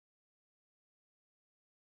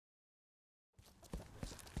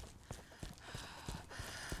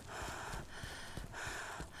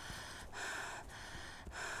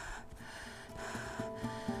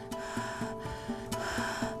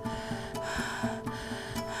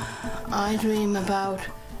I dream about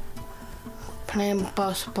playing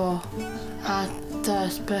basketball at the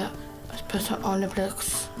Special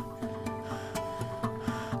Olympics.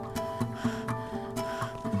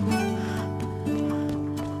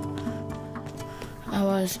 I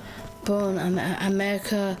was born in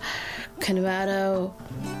America, Colorado.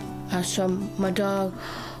 I saw my dog,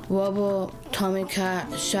 Wobble, Tommy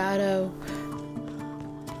Cat, Shadow.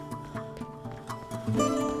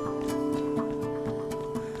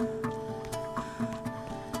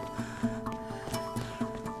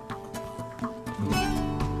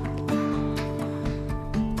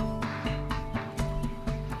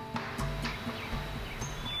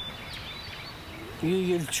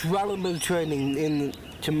 You're travel training in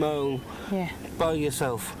tomorrow by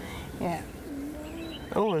yourself. Yeah.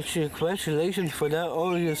 Oh, congratulations for that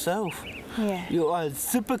all yourself. Yeah. You are a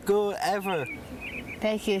super girl ever.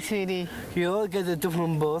 Thank you, sweetie. You all get a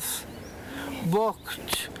different bus.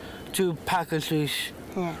 Walked to packages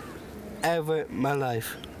ever in my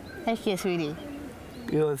life. Thank you, sweetie.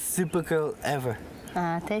 You're a super girl ever.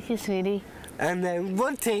 Thank you, sweetie. And then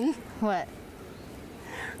one thing. What?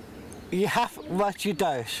 You have what you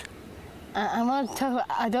does. I want to.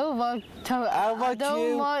 I don't want to. I want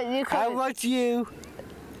you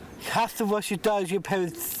have to watch your does your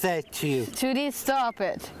parents said to you. Judy, stop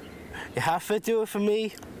it. You have to do it for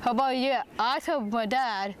me. How about you? I told my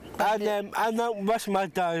dad. I'm not watching my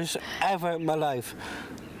does ever in my life.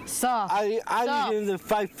 Stop. I'm eating the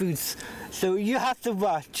 5 foods, so you have to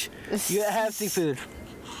watch your healthy food.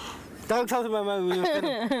 Don't talk to my mum.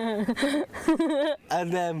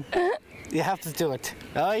 And you have to do it,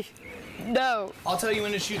 alright? No. I'll tell you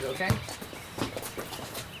when to shoot, okay?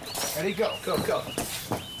 Ready, go, go, go.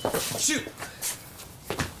 Shoot!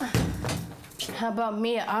 How about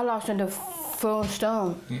me? I lost in the 4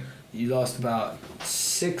 stone. Yeah. You lost about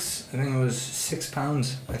 6, I think it was 6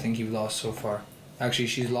 pounds, I think you've lost so far. Actually,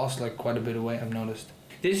 she's lost like quite a bit of weight, I've noticed.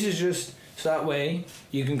 This is just so that way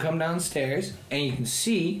you can come downstairs and you can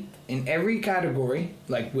see in every category,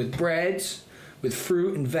 like with breads, with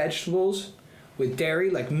fruit and vegetables, with dairy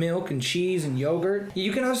like milk and cheese and yogurt.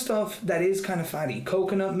 You can have stuff that is kind of fatty.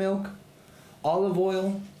 Coconut milk, olive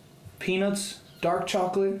oil, peanuts, dark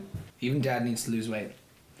chocolate. Even Dad needs to lose weight.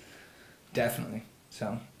 Definitely.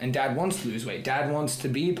 So, and Dad wants to lose weight. Dad wants to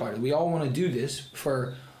be a part of it. We all want to do this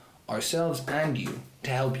for ourselves and you, to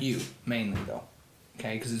help you mainly though.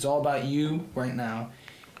 Okay, because it's all about you right now,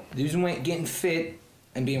 losing weight, getting fit,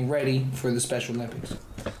 and being ready for the Special Olympics.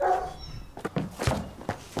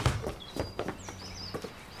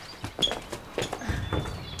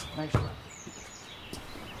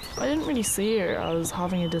 I didn't really see her as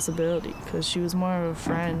having a disability because she was more of a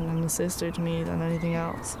friend and a sister to me than anything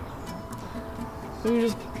else. We would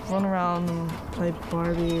just run around and play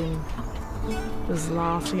Barbie and just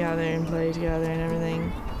laugh together and play together and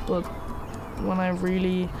everything. But when I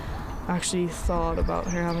really actually thought about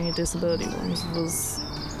her having a disability was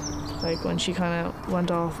like when she kind of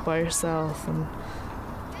went off by herself and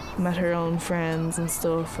met her own friends and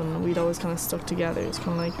stuff, and we'd always kind of stuck together. It was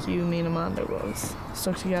kind of like you, me and Amanda was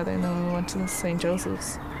stuck together, and then when we went to the St.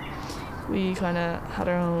 Joseph's, we kind of had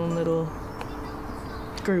our own little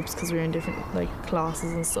groups because we were in different like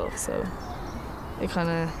classes and stuff, so it kind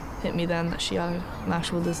of hit me then that she had an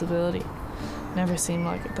actual disability. Never seemed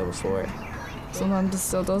like it though before. Sometimes it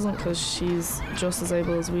still doesn't because she's just as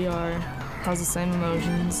able as we are, has the same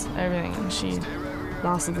emotions, everything, and she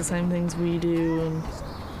laughs at the same things we do and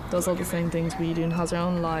does all the same things we do and has her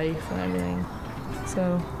own life and everything.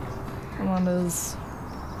 So Amanda's,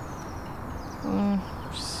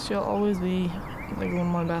 she'll always be like one of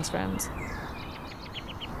my best friends.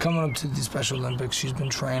 Coming up to the Special Olympics, she's been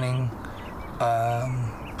training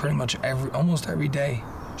pretty much almost every day.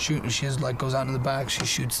 She goes out in the back, she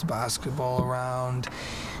shoots the basketball around,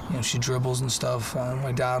 you know, she dribbles and stuff, and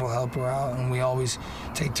my dad will help her out, and we always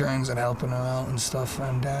take turns at helping her out and stuff,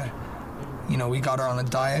 and you know, we got her on a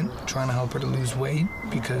diet, trying to help her to lose weight,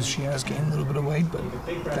 because she has gained a little bit of weight, but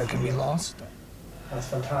that can be lost. That's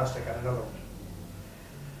fantastic, and another one.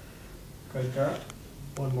 Great girl.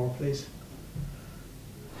 One more, please.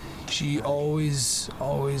 She always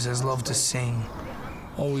has loved to sing.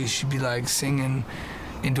 Always she'd be like singing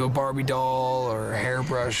into a Barbie doll or a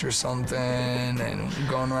hairbrush or something, and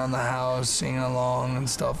going around the house singing along and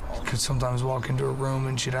stuff. Could sometimes walk into a room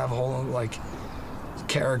and she'd have whole like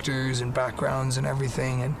characters and backgrounds and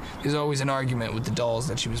everything, and there's always an argument with the dolls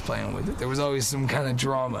that she was playing with. There was always some kind of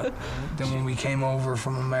drama. Then when we came over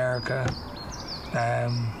from America,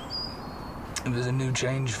 it was a new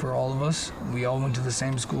change for all of us. We all went to the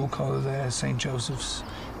same school called St. Joseph's,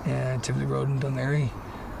 Tivoli Road in Dunleary.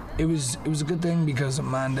 it was a good thing because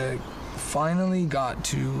Amanda finally got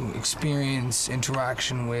to experience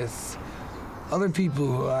interaction with other people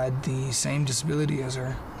who had the same disability as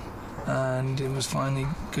her, and it was finally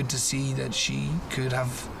good to see that she could have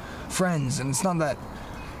friends. And it's not that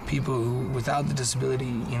people who without the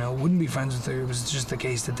disability, wouldn't be friends with her. It was just the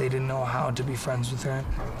case that they didn't know how to be friends with her.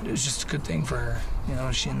 It was just a good thing for her.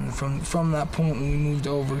 She, from that point when we moved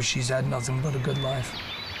over, she's had nothing but a good life.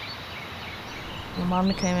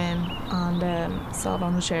 Amanda came in and sat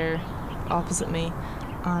on a chair opposite me,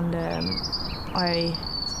 and I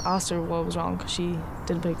asked her what was wrong, because she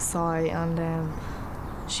did a big sigh, and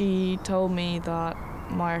she told me that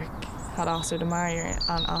Mark had asked her to marry her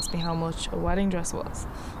and asked me how much a wedding dress was.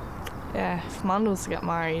 Yeah, if Amanda was to get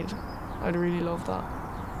married, I'd really love that.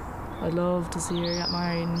 I'd love to see her get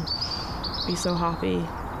married and be so happy,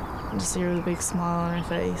 and to see her with a big smile on her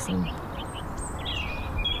face, and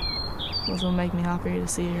it will make me happier to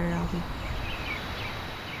see her happy.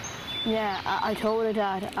 Yeah, I told her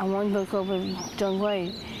that I want to go with John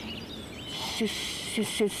Way. She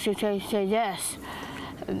said yes.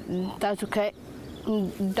 That's okay.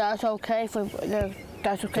 That's okay for.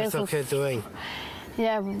 That's okay That's for. okay doing.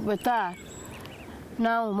 Yeah, with that.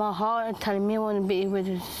 Now my heart is telling me I want to be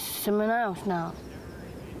with someone else now.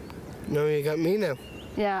 No, you got me now.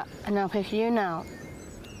 Yeah, and I'll pick you now.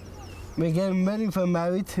 We're getting ready for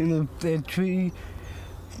marriage to the three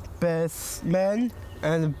best men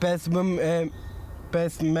and the best women,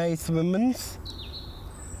 best married women.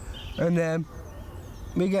 And then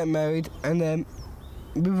we get married, and then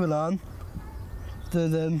moving on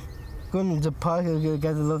to going to the park and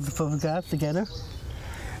get a lot of photographs together.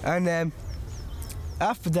 And then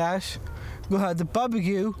after that, we'll have the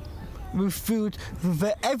barbecue with food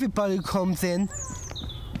where everybody comes in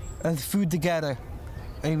and food together.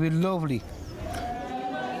 And it'll be lovely.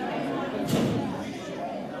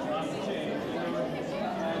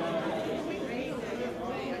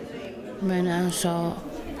 When I saw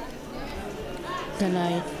the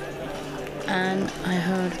light and I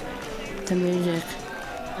heard the music,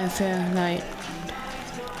 I felt like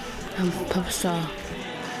I'm a pop star.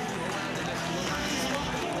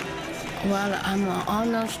 While I'm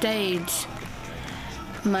on the stage,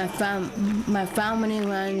 my family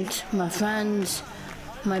went, my friends,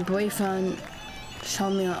 my boyfriend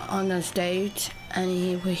saw me on the stage, and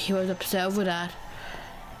he was upset with that.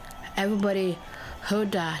 Everybody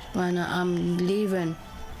heard that when I'm leaving,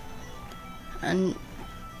 and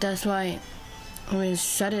that's why we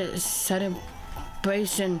started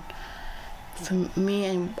celebration for me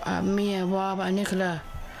and Rob and Nicola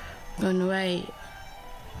going away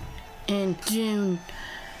in June.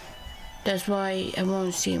 That's why I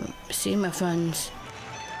won't see my friends.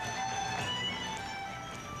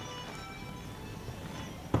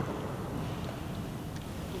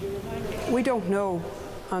 We don't know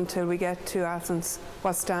until we get to Athens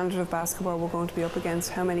what standard of basketball we're going to be up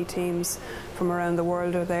against, how many teams from around the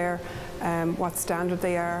world are there, what standard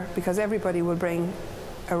they are, because everybody will bring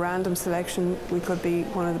a random selection. We could be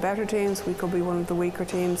one of the better teams, we could be one of the weaker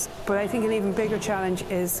teams. But I think an even bigger challenge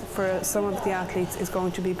is for some of the athletes is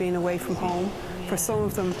going to be being away from home. For some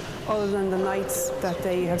of them, other than the nights that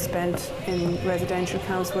they have spent in residential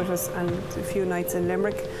camps with us and a few nights in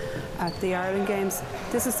Limerick at the Ireland Games,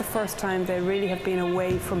 this is the first time they really have been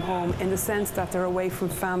away from home, in the sense that they're away from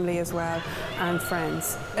family as well and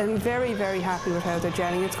friends. I'm very, very happy with how they're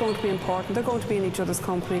gelling. It's going to be important. They're going to be in each other's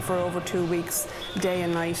company for over 2 weeks, day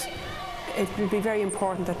and night. It will be very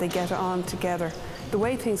important that they get on together. The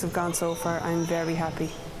way things have gone so far, I'm very happy,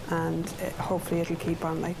 and hopefully it'll keep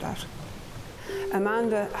on like that.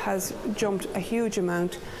 Amanda has jumped a huge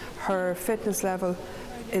amount. Her fitness level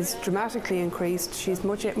is dramatically increased. She's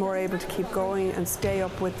much more able to keep going and stay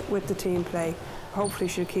up with the team play. Hopefully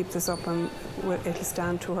she'll keep this up and it'll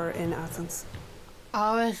stand to her in Athens.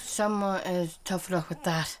 Always someone is tough luck with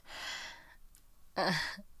that. I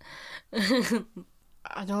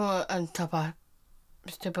don't want to top up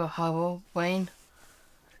stupid horrible Wayne.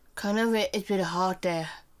 Kind of it's really hard there.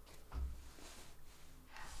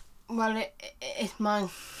 Well, it's my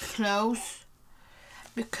clothes,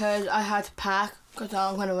 because I had to pack because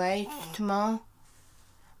I'm going away tomorrow,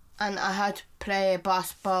 and I had to play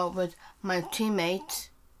basketball with my teammates,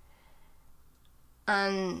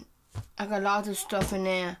 and I got a lot of stuff in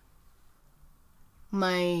there.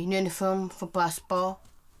 My uniform for basketball,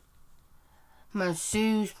 my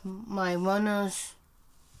shoes, my runners,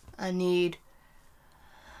 I need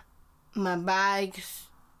my bags,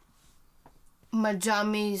 my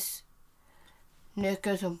jammies,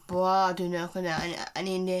 knickers and bra, I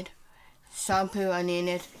need it. Shampoo, I need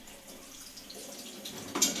it.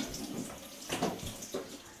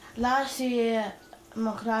 Last year,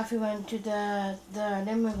 my class went to the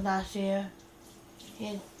Olympics last year.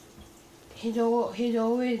 He's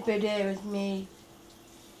always been there with me,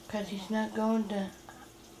 because he's not going to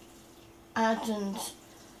Athens,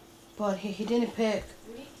 but he didn't pick,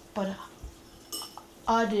 but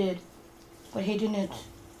I did, but he didn't.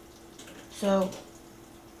 So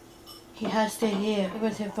he has stayed here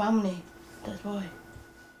with his family, that's why.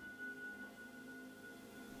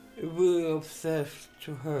 Really upset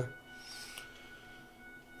to her.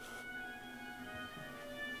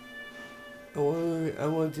 I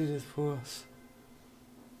want to do this for us.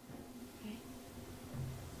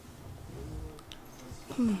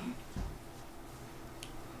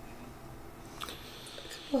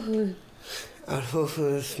 I'll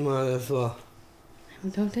hopefully smile as well.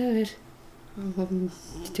 Don't do it. I'm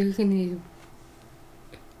joking you.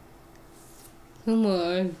 Come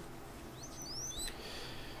on.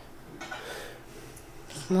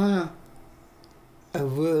 Smile. I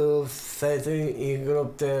will say that you go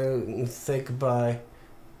up there and say goodbye.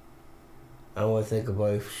 I want to say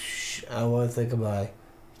goodbye. I want to say goodbye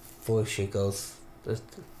before she goes.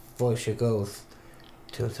 Before she goes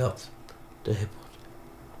to the top, the hip.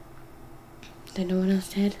 Did no one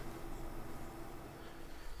else dead?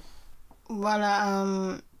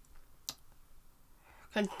 Well,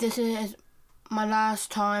 this is my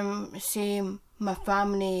last time seeing my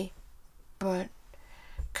family, but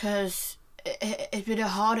because it's really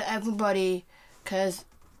hard on everybody, because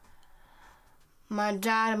my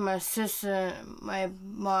dad, my sister, my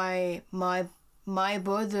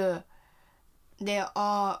brother, they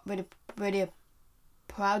are really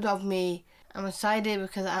proud of me. I'm excited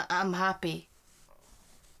because I'm happy.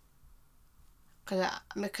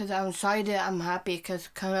 Because I'm excited, I'm happy, because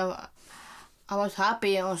kind of I was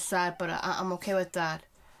happy and I was sad, but I'm okay with that.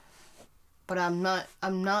 But I'm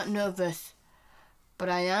not nervous, but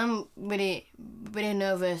I am really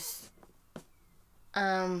nervous.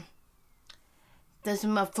 This is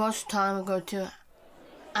my first time I go to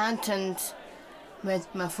Athens with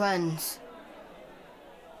my friends.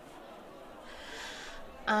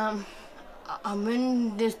 I'm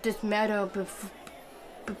in this medal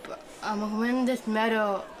I'm winning this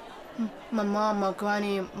medal. My mom, my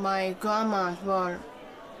granny, my grandma as well,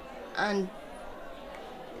 and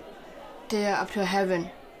they're up to heaven,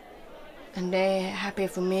 and they're happy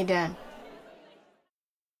for me then.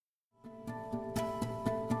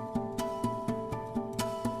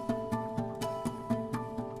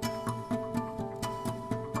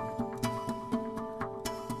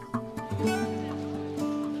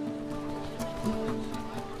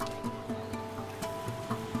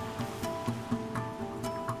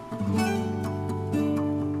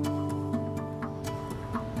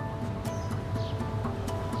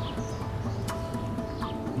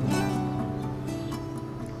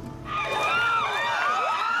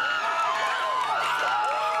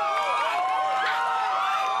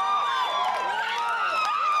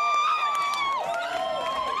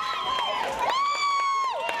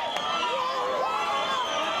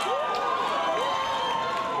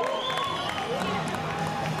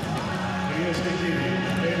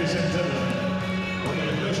 Ladies and gentlemen, ο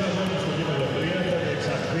τελευταίος αγώνας του γήπεδο 3 θα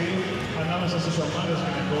διεξαχθεί ανάμεσα στις ομάδες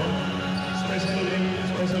γυναικών Special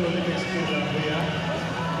Olympics Ιρλανδία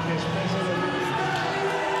και Special Olympics.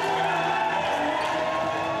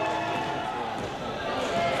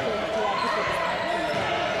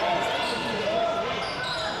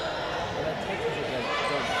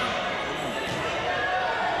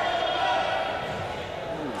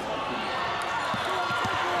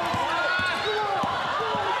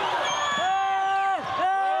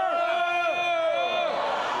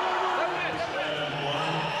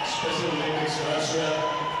 Russia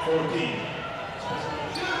 14.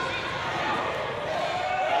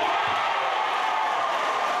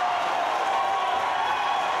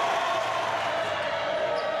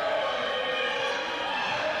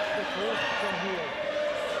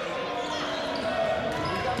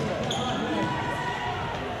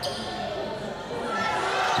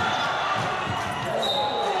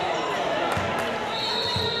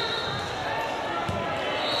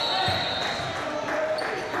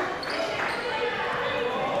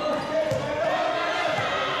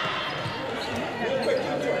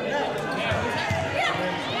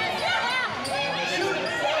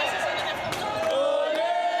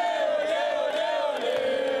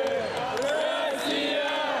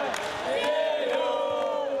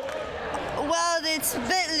 It's a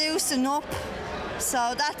bit loosened up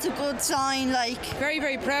So that's a good sign. Like, very,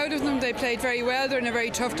 very proud of them. They played very well. They're in a very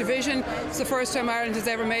tough division. It's the first time Ireland has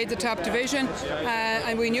ever made the top division,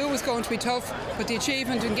 and we knew it was going to be tough, but the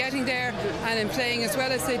achievement in getting there and in playing as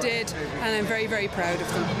well as they did, and I'm very, very proud of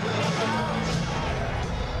them.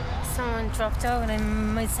 Someone dropped out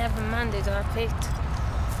and myself and Amanda got picked,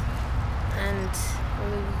 and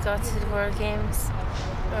we got to the World Games.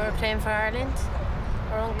 We were playing for Ireland,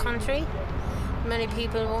 our own country. Many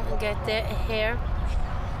people won't get here,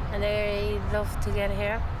 and they love to get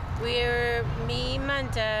here. We're me,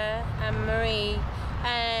 Amanda, and Marie,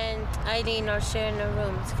 and Eileen are sharing a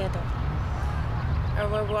room together.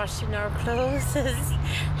 And we're washing our clothes,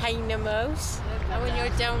 hanging them out. And when you're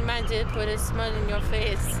down, Amanda, put a smile on your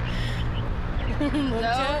face.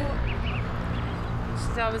 No.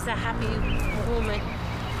 She's always a happy woman.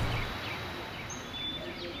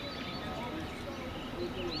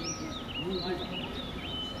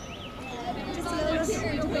 Did you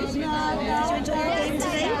enjoy your game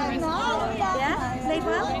today? Yeah? Played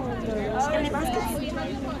well? Did you get any baskets?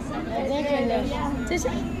 Did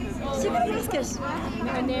you? Did you get a basket?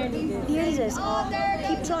 I nearly did. You nearly did? Oh,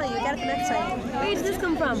 keep trying, you'll get it the next time. Where did this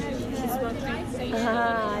come from?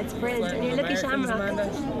 Ah, it's brilliant. And you're lucky shamrock.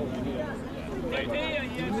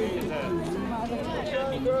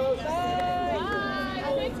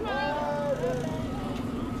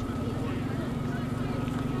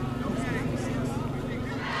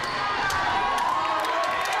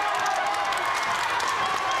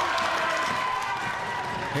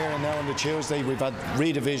 Here and now on the Tuesday, we've had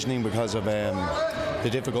redivisioning because of the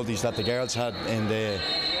difficulties that the girls had in the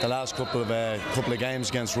last couple of games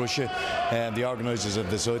against Russia. The organisers have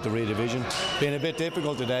decided to redivision. Been a bit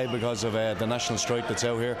difficult today because of the national strike that's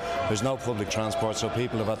out here. There's no public transport, so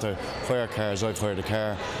people have had to hire cars. I've hired a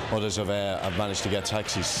car. Others have managed to get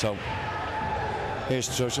taxis. So here's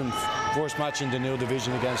Tutors, first match in the new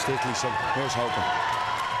division against Italy. So here's hoping.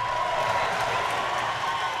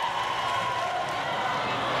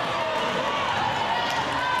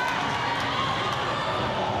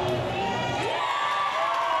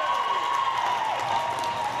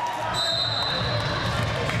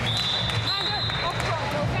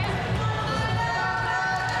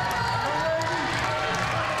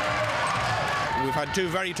 We've had two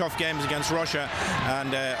very tough games against Russia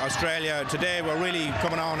and Australia. Today we're really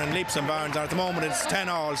coming on in leaps and bounds, and at the moment it's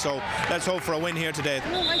 10-all, so let's hope for a win here today.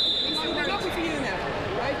 They're looking for you now,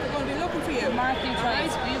 right? They're going to be looking for you. Marking,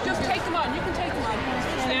 right? Just take them on. You can take them on.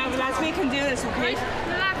 Yeah, but lads, we can do this, okay?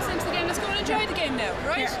 Relax into the game. Let's go and enjoy the game now,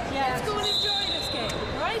 right? Yeah. Let's go and enjoy this game,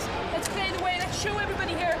 right? Let's play the way. Let's show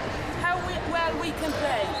everybody here how well we can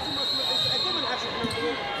play.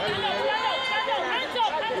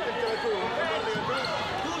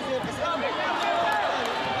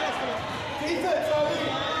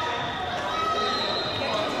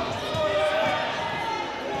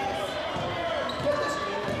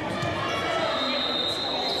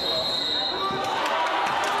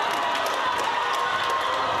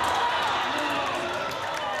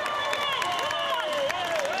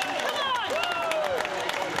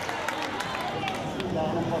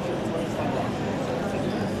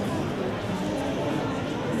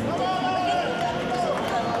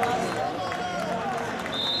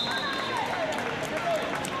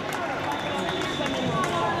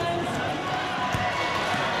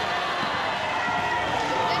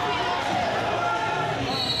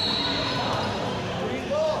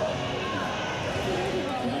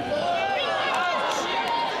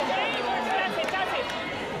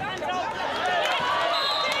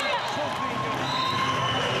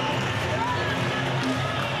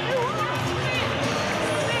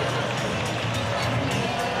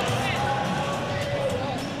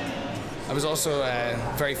 I was also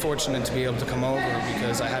very fortunate to be able to come over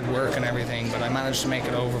because I had work and everything, but I managed to make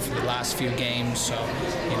it over for the last few games, so,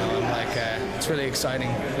 you know, I'm like, it's really exciting,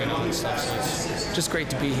 you know, and stuff, so it's just great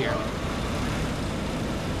to be here.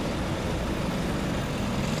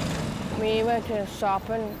 We went to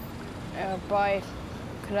shopping, buy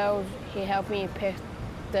clothes. He helped me pick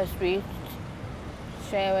the sweets,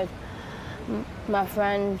 share with my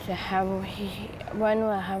friends. When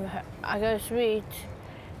I got a sweet,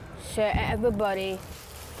 share everybody.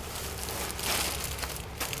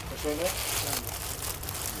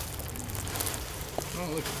 Oh,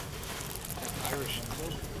 look. Irish.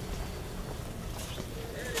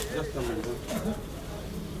 Just a minute.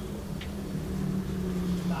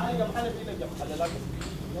 I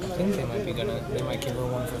think they might give her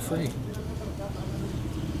one for free.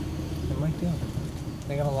 They might do.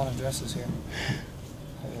 They got a lot of dresses here.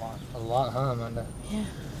 A lot, huh, Amanda? Yeah.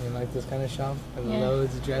 You like this kind of shop? Like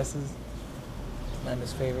loads of dresses?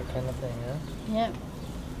 Amanda's favorite kind of thing, yeah? Yep.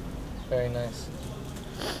 Very nice.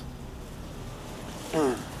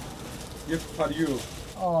 Gift for you.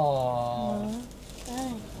 Aww.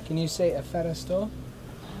 Can you say eferisto?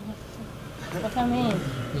 What does that mean?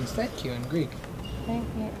 It means thank you in Greek. Thank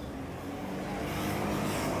you.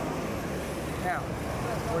 Now,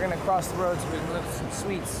 we're gonna cross the road so we can look at some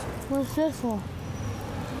sweets. What's this one?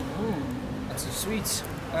 Ooh, lots of sweets.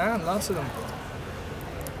 Ah, lots of them.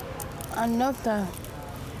 I love that.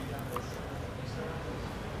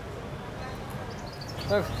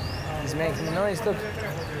 Look, he's making a noise, look.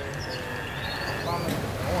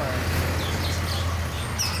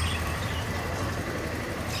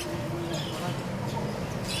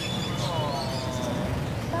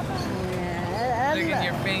 Look at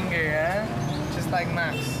your finger, huh? Just like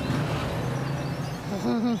Max.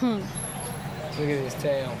 Look at his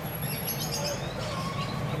tail.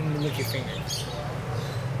 Lick your finger.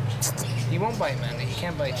 He won't bite, man. He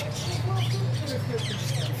can't bite you. Just lick your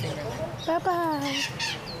finger. Bye-bye.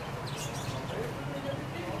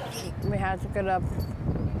 We had to get up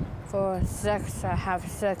for 6 or half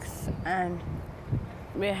 6, and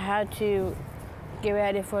we had to get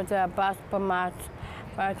ready for the basketball match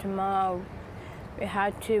for tomorrow. We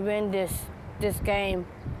had to win this game,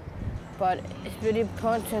 but it's really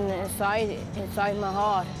punching inside my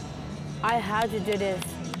heart. I had to do this.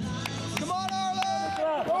 Come on,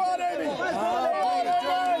 Ireland! Go on, Amy!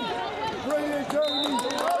 Brilliant, Jeremy!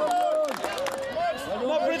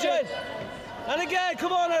 Come on, Bridget! And again,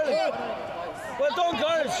 come on, Ireland! Well done,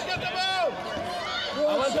 girls!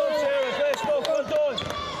 Well done, Sarah. Great stuff, well done.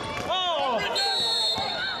 Oh!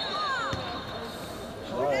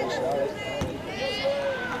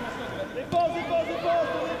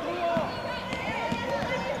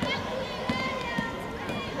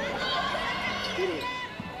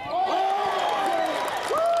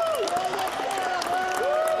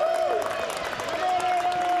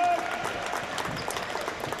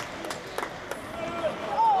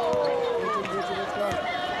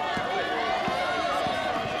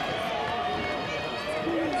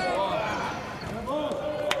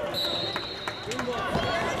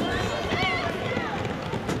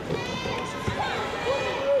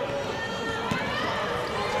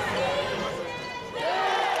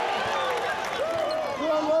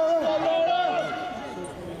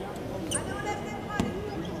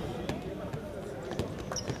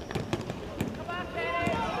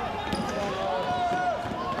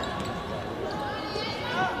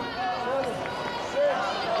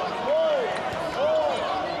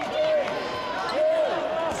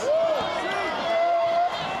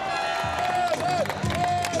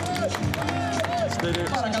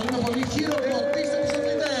 Παρακαλούμε πολύ χειροκροτήστε τους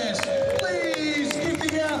αθλητές. Please give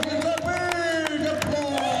the athletes a big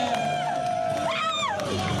applause.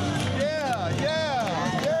 Yeah, yes.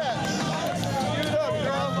 Good up,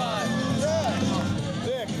 girl. Yeah.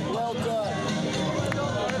 Vic, well done.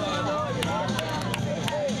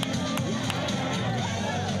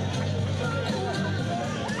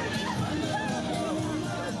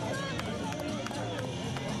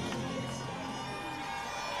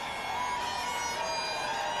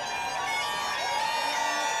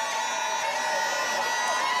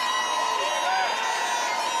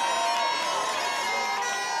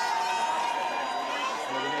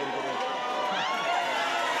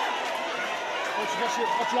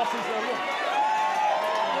 Watch your feet there, look.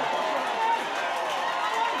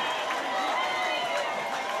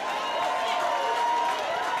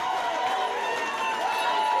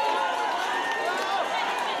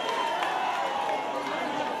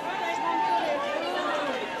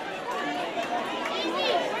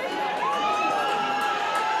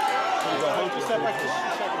 Step back just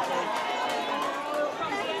a second, sorry.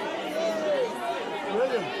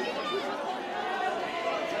 Brilliant.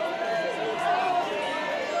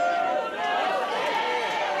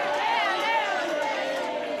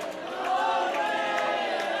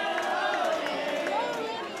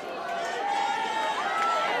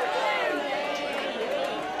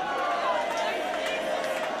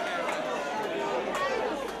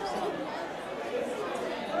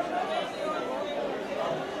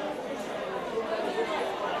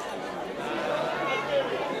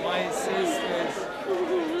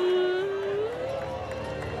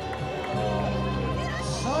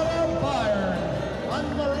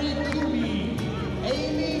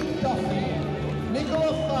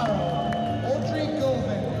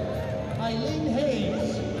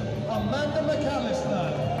 Amanda MacAllister,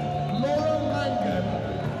 Laura Mangan,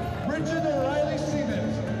 Bridget O'Reilly.